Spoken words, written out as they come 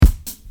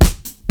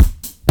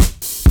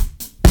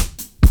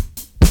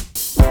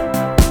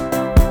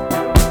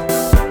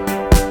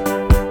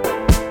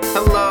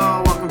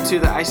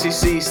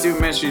ACC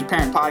Student Ministries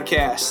Parent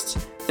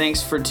Podcast.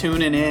 Thanks for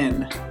tuning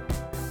in.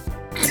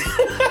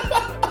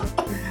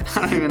 I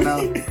don't even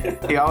know.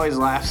 He always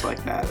laughs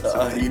like that.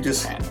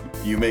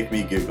 You make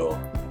me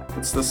giggle.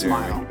 It's the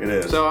smile. It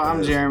is. So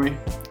I'm Jeremy,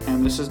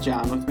 and this is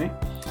John with me.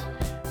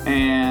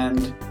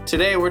 And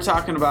today we're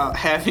talking about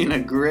having a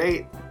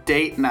great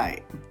date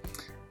night.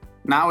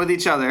 Not with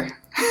each other,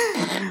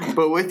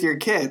 but with your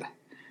kid.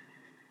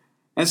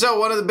 And so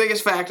one of the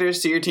biggest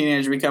factors to your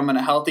teenager becoming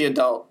a healthy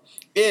adult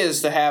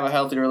is to have a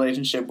healthy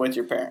relationship with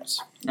your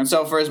parents. And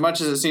so for as much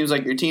as it seems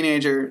like your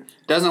teenager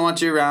doesn't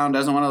want you around,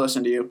 doesn't want to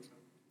listen to you,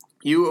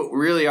 you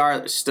really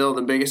are still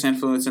the biggest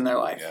influence in their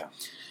life. Yeah.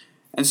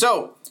 And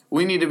so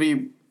we need to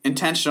be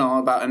intentional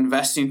about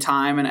investing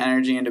time and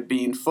energy into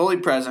being fully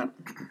present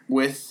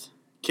with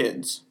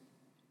kids.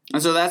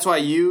 And so that's why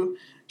you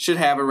should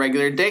have a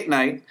regular date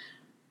night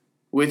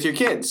with your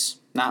kids.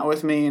 Not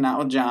with me, not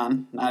with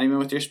John, not even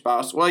with your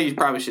spouse. Well, you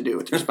probably should do it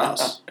with your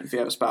spouse if you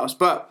have a spouse.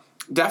 But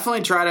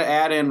definitely try to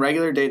add in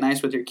regular date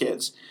nights with your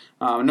kids.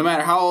 No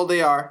matter how old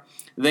they are,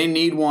 they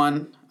need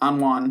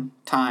one-on-one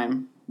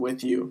time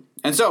with you.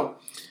 And so,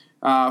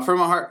 from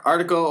an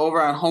article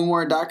over on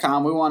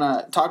homeword.com, we want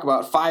to talk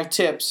about 5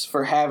 tips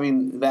for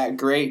having that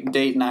great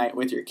date night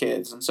with your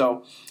kids. And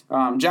so,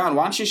 John,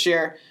 why don't you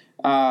share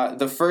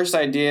the first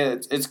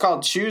idea? It's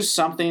called choose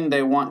something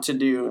they want to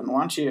do. And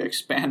why don't you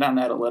expand on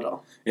that a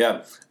little?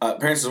 Yeah.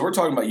 Parents, as we're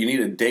talking about you need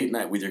a date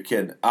night with your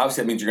kid,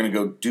 obviously that means you're going to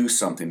go do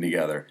something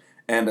together.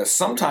 And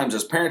sometimes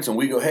as parents, when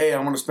we go, hey, I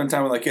want to spend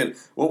time with my kid,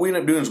 what we end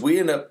up doing is we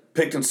end up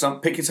picking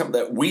something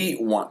that we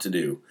want to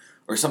do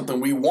or something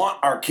we want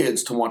our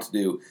kids to want to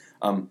do.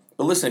 But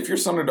listen, if your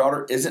son or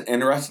daughter isn't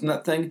interested in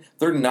that thing,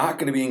 they're not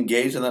going to be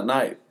engaged in that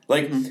night.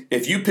 Like,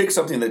 if you pick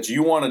something that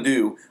you want to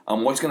do,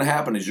 what's going to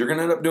happen is you're going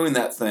to end up doing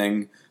that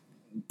thing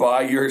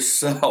by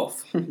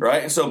yourself,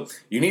 right? And so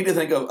you need to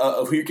think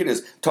of who your kid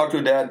is. Talked to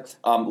a dad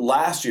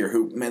last year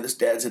who, this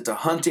dad's into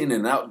hunting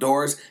and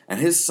outdoors, and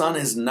his son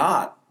is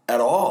not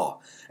at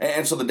all.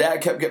 And so the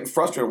dad kept getting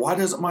frustrated. Why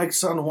doesn't my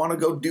son want to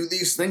go do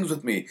these things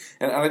with me?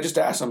 And I just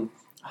asked him,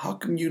 how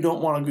come you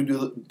don't want to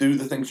go do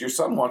the things your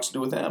son wants to do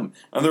with him?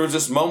 And there was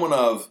this moment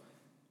of,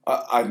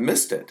 I've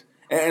missed it.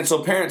 And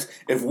so parents,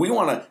 if we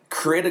want to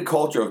create a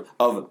culture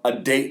of a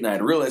date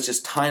night, really it's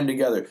just time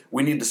together,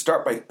 we need to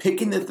start by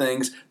picking the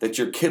things that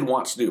your kid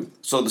wants to do.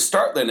 So the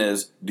start then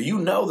is, do you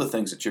know the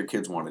things that your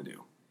kids want to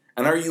do?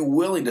 And are you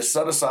willing to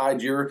set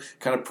aside your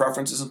kind of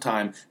preferences and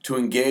time to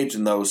engage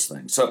in those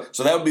things? So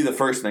that would be the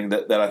first thing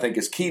that I think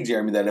is key,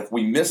 Jeremy, that if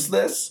we miss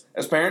this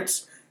as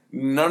parents,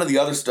 none of the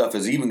other stuff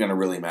is even going to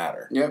really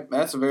matter. Yep,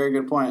 that's a very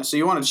good point. So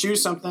you want to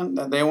choose something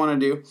that they want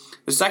to do.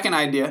 The second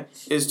idea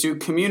is to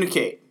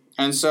communicate.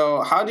 And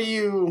so how do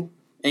you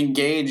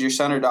engage your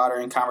son or daughter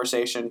in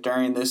conversation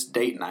during this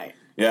date night?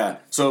 Yeah,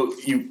 so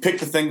you pick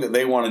the thing that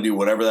they want to do,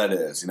 whatever that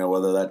is.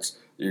 Whether that's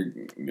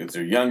if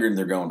they're younger and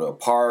they're going to a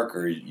park,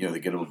 or they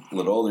get a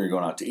little older, you're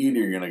going out to eat,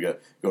 or you're going to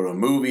go to a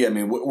movie.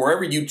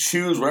 Wherever you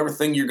choose, whatever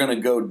thing you're going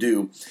to go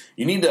do,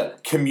 you need to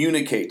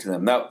communicate to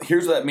them. Now,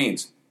 here's what that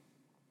means.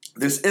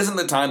 This isn't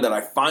the time that I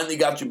finally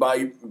got you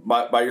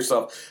by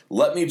yourself.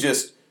 Let me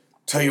just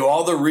tell you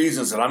all the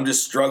reasons that I'm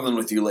just struggling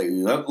with you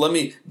lately. Let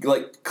me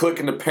click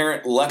into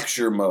parent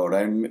lecture mode.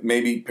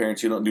 Maybe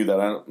parents, you don't do that.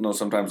 I don't know.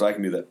 Sometimes I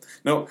can do that.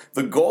 No,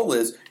 the goal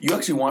is you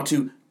actually want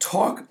to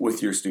talk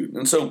with your student.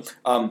 And so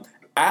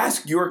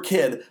ask your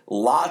kid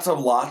lots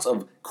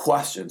of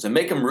questions and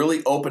make them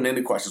really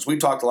open-ended questions. We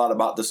talked a lot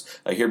about this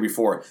here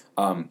before.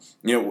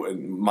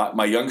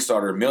 My youngest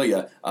daughter,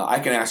 Amelia, I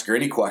can ask her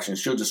any question.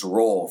 She'll just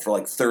roll for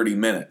 30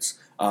 minutes.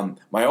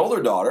 My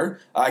older daughter,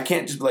 I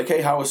can't just be like,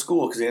 hey, how was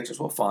school? Because the answer is,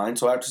 well, fine.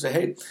 So I have to say,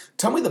 hey,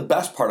 tell me the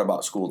best part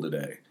about school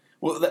today.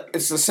 Well,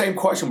 it's the same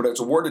question, but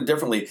it's worded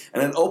differently,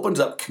 and it opens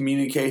up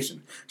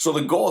communication. So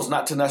the goal is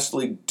not to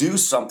necessarily do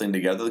something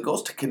together. The goal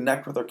is to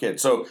connect with our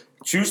kids. So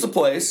choose the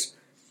place,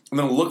 and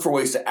then look for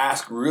ways to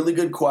ask really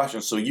good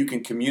questions so you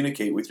can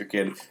communicate with your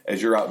kid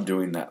as you're out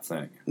doing that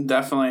thing.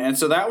 Definitely. And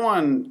so that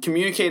one,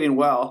 communicating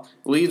well,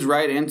 leads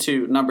right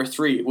into number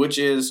 3, which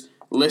is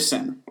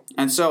listen.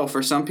 And so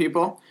for some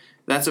people,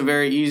 that's a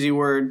very easy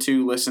word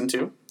to listen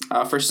to.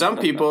 For some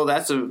people,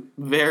 that's a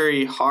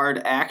very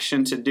hard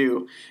action to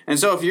do. And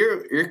so if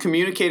you're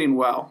communicating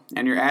well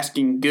and you're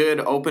asking good,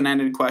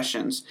 open-ended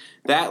questions,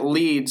 that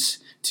leads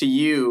to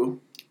you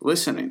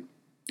listening.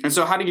 And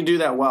so how do you do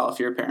that well if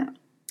you're a parent?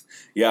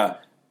 Yeah,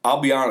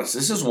 I'll be honest,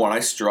 this is one I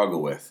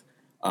struggle with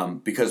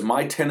because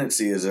my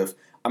tendency is if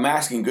I'm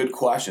asking good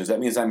questions, that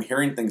means I'm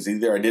hearing things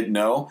either I didn't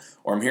know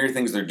or I'm hearing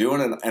things they're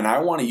doing, and I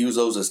want to use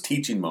those as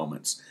teaching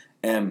moments.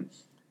 And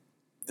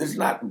it's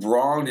not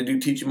wrong to do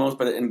teaching moments,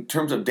 but in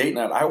terms of date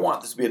night, I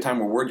want this to be a time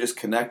where we're just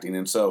connecting.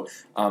 And so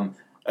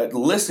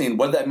listening,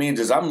 what that means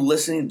is I'm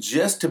listening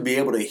just to be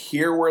able to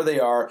hear where they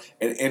are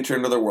and enter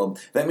into their world.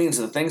 That means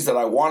the things that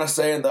I want to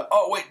say and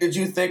did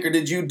you think or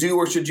did you do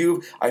or should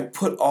you, I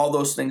put all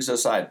those things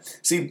aside.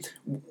 See,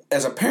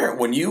 as a parent,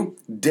 when you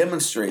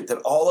demonstrate that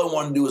all I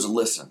want to do is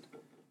listen,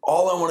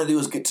 all I want to do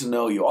is get to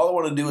know you. All I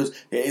want to do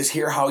is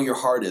hear how your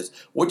heart is.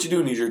 What you're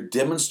doing is you're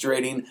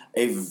demonstrating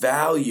a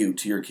value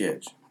to your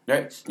kids.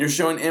 Right? You're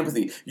showing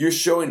empathy. You're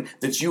showing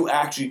that you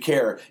actually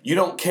care. You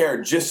don't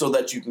care just so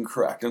that you can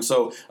correct. And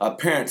so,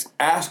 parents,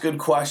 ask good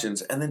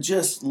questions and then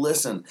just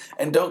listen.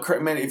 And don't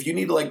correct. Man, if you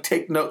need to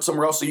take notes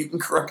somewhere else so you can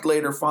correct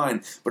later,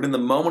 fine. But in the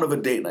moment of a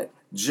date night,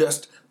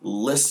 just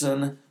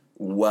listen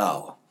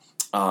well.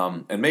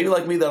 And maybe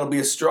like me, that'll be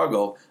a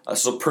struggle.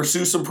 So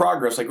pursue some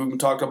progress, like we've been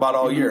talking about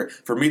all year.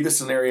 For me, this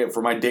scenario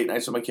for my date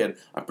nights with my kid,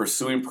 I'm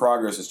pursuing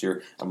progress this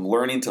year. I'm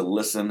learning to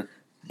listen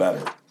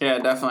better. Yeah,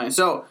 definitely.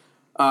 So.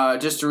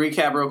 Just to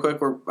recap real quick,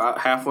 we're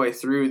about halfway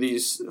through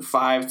these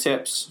 5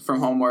 tips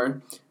from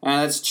Homeward.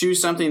 And let's choose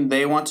something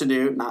they want to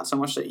do, not so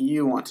much that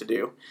you want to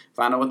do.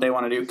 Find out what they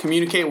want to do.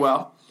 Communicate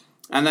well,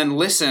 and then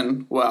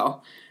listen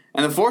well.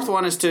 And the 4th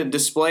one is to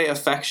display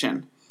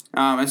affection.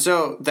 And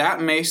so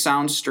that may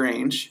sound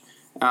strange.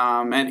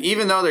 And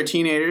even though they're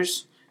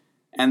teenagers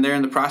and they're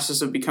in the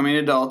process of becoming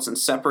adults and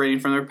separating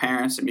from their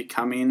parents and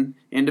becoming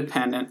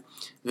independent,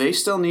 they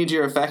still need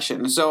your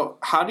affection. So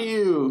how do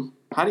you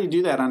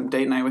do that on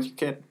date night with your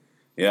kid?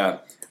 Yeah,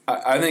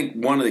 I think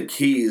one of the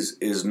keys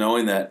is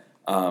knowing that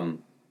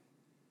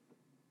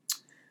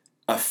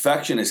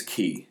affection is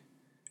key.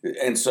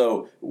 And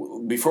so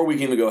before we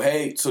can even go,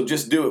 hey, so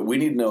just do it, we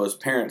need to know as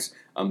parents,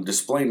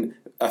 displaying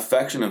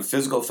affection and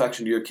physical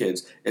affection to your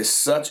kids is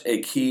such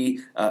a key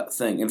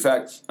thing. In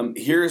fact,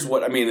 here's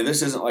what,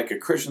 this isn't like a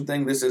Christian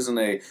thing. This isn't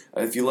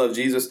if you love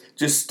Jesus,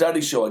 just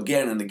studies show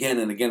again and again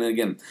and again and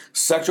again.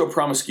 Sexual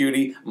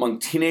promiscuity among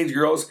teenage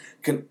girls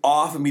can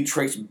often be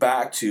traced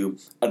back to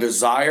a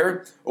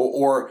desire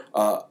or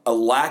a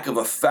lack of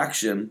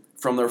affection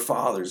from their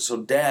fathers. So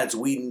dads,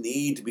 we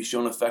need to be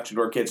showing affection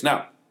to our kids.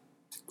 Now,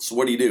 so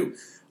what do?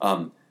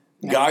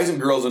 Guys and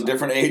girls in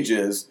different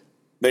ages,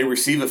 they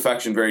receive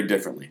affection very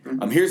differently.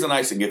 Here's the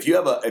nice thing: if you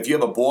have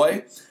a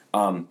boy,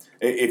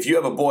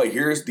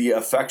 here's the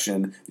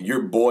affection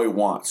your boy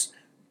wants.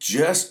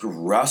 Just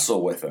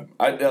wrestle with him.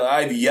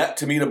 I've yet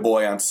to meet a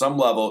boy on some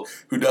level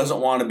who doesn't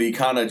want to be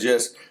kind of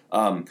just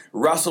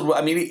wrestled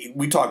with.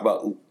 We talk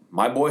about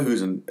my boy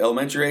who's in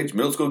elementary age,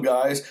 middle school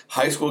guys,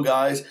 high school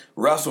guys.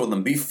 Wrestle with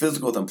them, be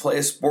physical with them, play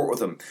a sport with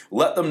them.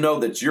 Let them know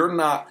that you're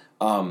not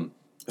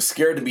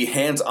scared to be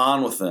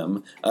hands-on with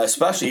them,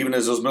 especially even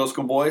as those middle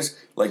school boys,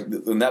 like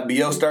when that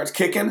BO starts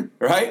kicking,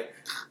 right?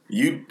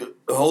 You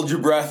hold your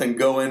breath and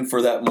go in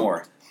for that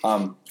more.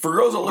 For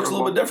girls, it looks a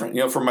little bit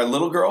different. For my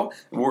little girl,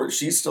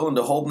 she's still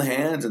into holding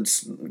hands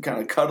and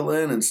kind of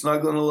cuddling and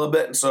snuggling a little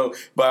bit. And so,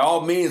 by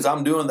all means,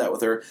 I'm doing that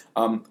with her.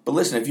 But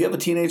listen, if you have a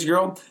teenage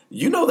girl,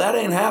 that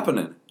ain't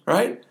happening,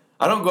 right?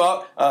 I don't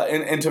go out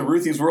into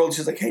Ruthie's world.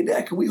 She's like, hey,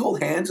 Dad, can we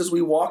hold hands as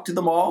we walk to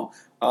the mall?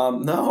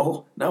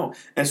 No.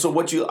 And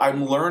so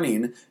I'm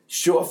learning,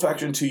 show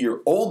affection to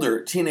your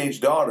older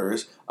teenage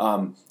daughters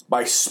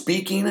by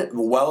speaking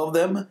well of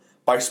them,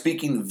 by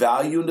speaking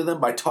value into them,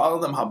 by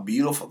telling them how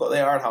beautiful they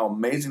are and how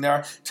amazing they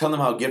are, telling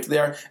them how gifted they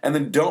are, and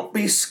then don't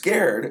be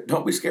scared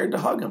to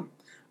hug them.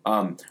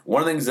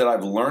 One of the things that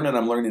I've learned, and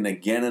I'm learning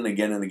again and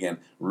again and again,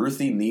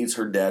 Ruthie needs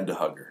her dad to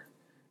hug her.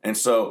 And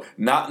so,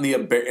 not in the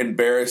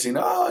embarrassing,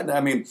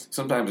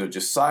 sometimes they're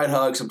just side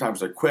hugs,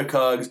 sometimes they're quick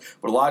hugs,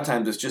 but a lot of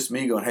times it's just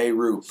me going, hey,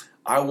 Rue,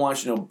 I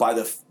want you to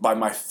know by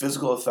my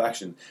physical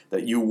affection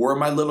that you were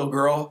my little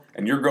girl,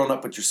 and you're grown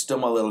up, but you're still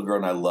my little girl,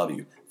 and I love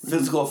you.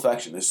 Physical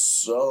affection is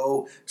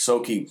so,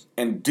 so key.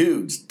 And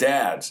dudes,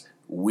 dads,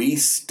 we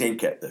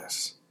stink at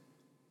this.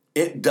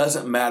 It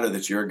doesn't matter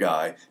that you're a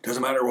guy. It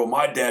doesn't matter, well,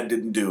 my dad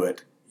didn't do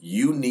it.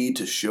 You need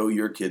to show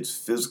your kids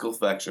physical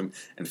affection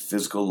and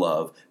physical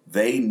love.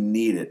 They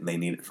need it, and they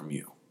need it from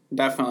you.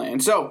 Definitely.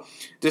 And so,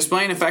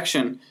 displaying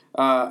affection,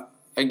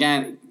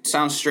 again,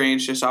 sounds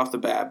strange just off the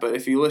bat, but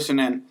if you listen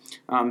in,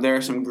 there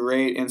are some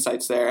great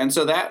insights there. And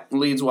so that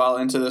leads well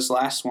into this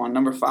last one,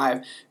 number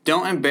 5.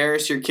 Don't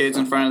embarrass your kids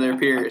in front of their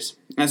peers.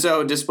 And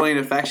so, displaying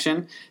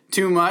affection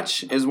too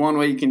much is one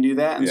way you can do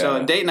that. And so,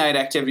 a date night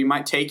activity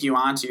might take you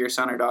onto your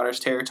son or daughter's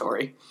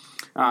territory.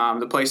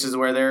 The places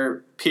where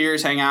their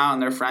peers hang out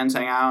and their friends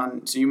hang out,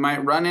 and so you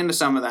might run into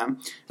some of them.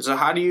 So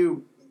how do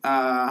you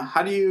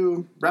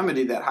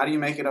remedy that? How do you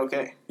make it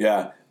okay?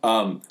 Yeah,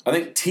 I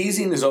think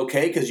teasing is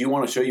okay because you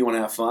want to show you want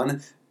to have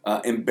fun.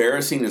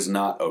 Embarrassing is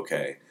not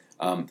okay.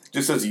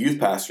 Just as a youth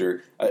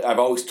pastor, I've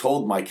always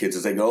told my kids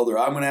as they get older,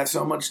 I'm going to have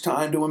so much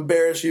time to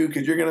embarrass you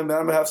because I'm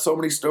going to have so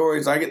many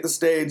stories. I get the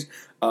stage.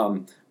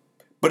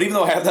 But even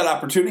though I have that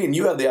opportunity, and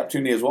you have the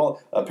opportunity as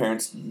well,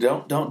 parents,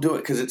 don't do it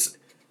because it's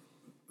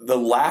the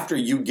laughter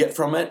you get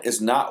from it is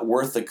not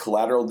worth the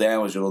collateral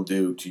damage it'll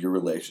do to your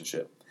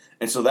relationship.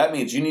 And so that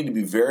means you need to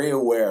be very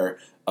aware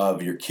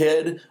of your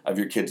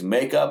kid's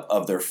makeup,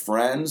 of their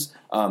friends.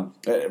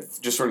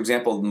 Just for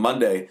example,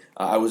 Monday,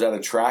 I was at a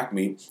track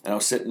meet, and I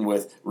was sitting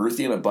with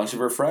Ruthie and a bunch of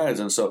her friends.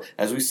 And so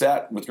as we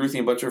sat with Ruthie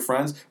and a bunch of her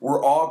friends,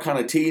 we're all kind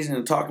of teasing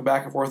and talking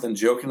back and forth and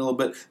joking a little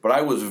bit. But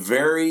I was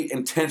very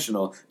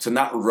intentional to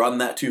not run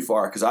that too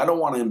far because I don't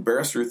want to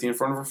embarrass Ruthie in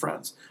front of her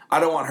friends. I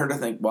don't want her to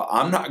think, well,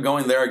 I'm not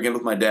going there again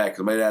with my dad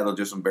because my dad will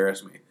just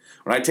embarrass me.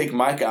 When I take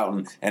Mike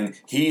out and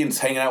he's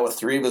hanging out with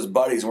 3 of his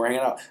buddies and we're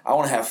hanging out, I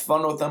want to have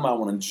fun with him. I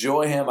want to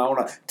enjoy him. I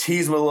want to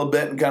tease him a little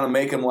bit and kind of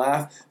make him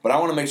laugh. But I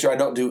want to make sure I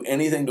don't do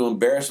anything to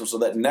embarrass him so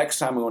that next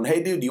time I'm going,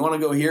 hey, dude, do you want to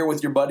go here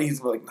with your buddies?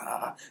 He's like,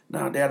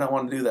 nah, Dad, I don't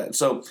want to do that. And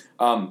so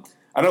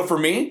I know for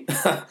me,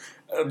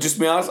 just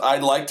to be honest, I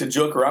like to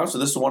joke around. So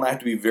this is one I have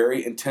to be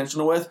very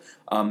intentional with.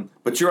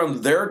 But you're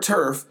on their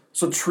turf,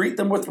 so treat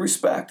them with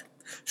respect.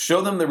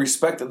 Show them the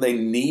respect that they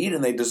need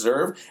and they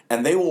deserve,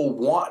 and they will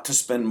want to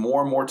spend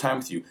more and more time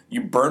with you.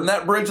 You burn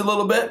that bridge a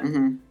little bit,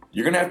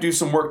 you're going to have to do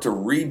some work to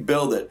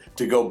rebuild it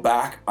to go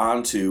back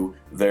onto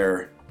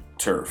their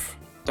turf.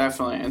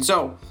 Definitely. And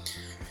so,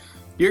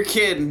 your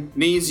kid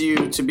needs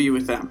you to be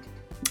with them.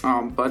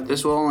 But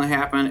this will only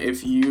happen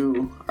if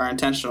you are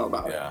intentional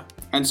about it.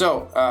 And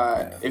so,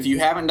 if you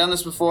haven't done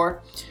this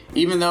before,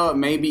 even though it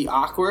may be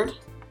awkward,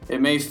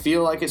 it may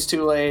feel like it's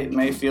too late, it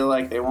may feel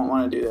like they won't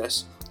want to do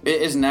this, it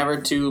is never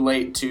too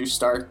late to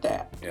start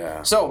that.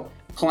 So,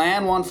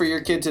 plan one for your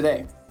kid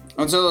today.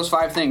 And so those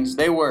 5 things,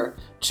 they were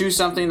choose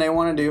something they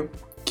want to do,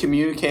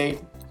 communicate,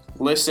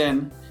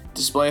 listen,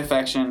 display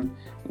affection,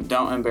 and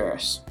don't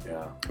embarrass.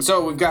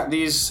 So we've got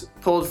these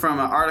pulled from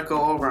an article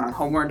over on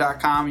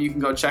homeware.com. You can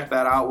go check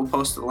that out. We'll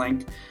post the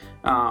link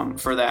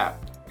for that.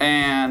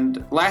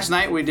 And last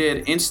night we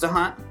did Insta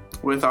Hunt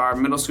with our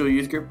middle school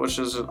youth group, which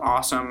is an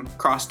awesome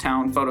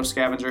cross-town photo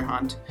scavenger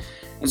hunt.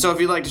 And so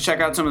if you'd like to check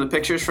out some of the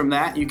pictures from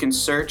that, you can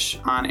search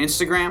on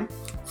Instagram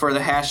for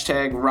the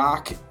hashtag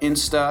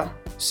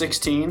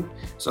RockInsta16.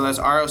 So that's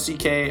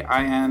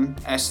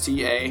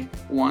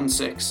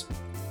ROCKINSTA16.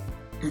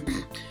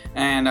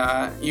 And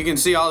you can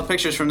see all the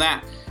pictures from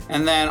that.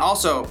 And then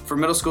also for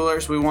middle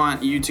schoolers, we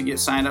want you to get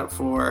signed up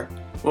for,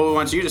 we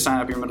want you to sign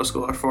up your middle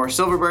schooler for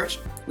Silver Birch.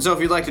 So if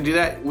you'd like to do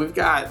that, we've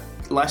got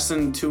less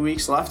than 2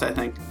 weeks left, I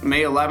think.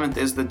 May 11th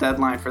is the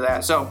deadline for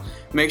that. So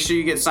make sure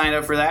you get signed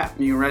up for that.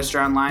 You can register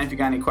online. If you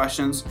got any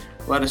questions,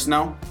 let us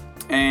know.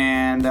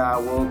 And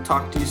we'll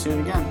talk to you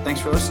soon again.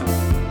 Thanks for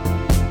listening.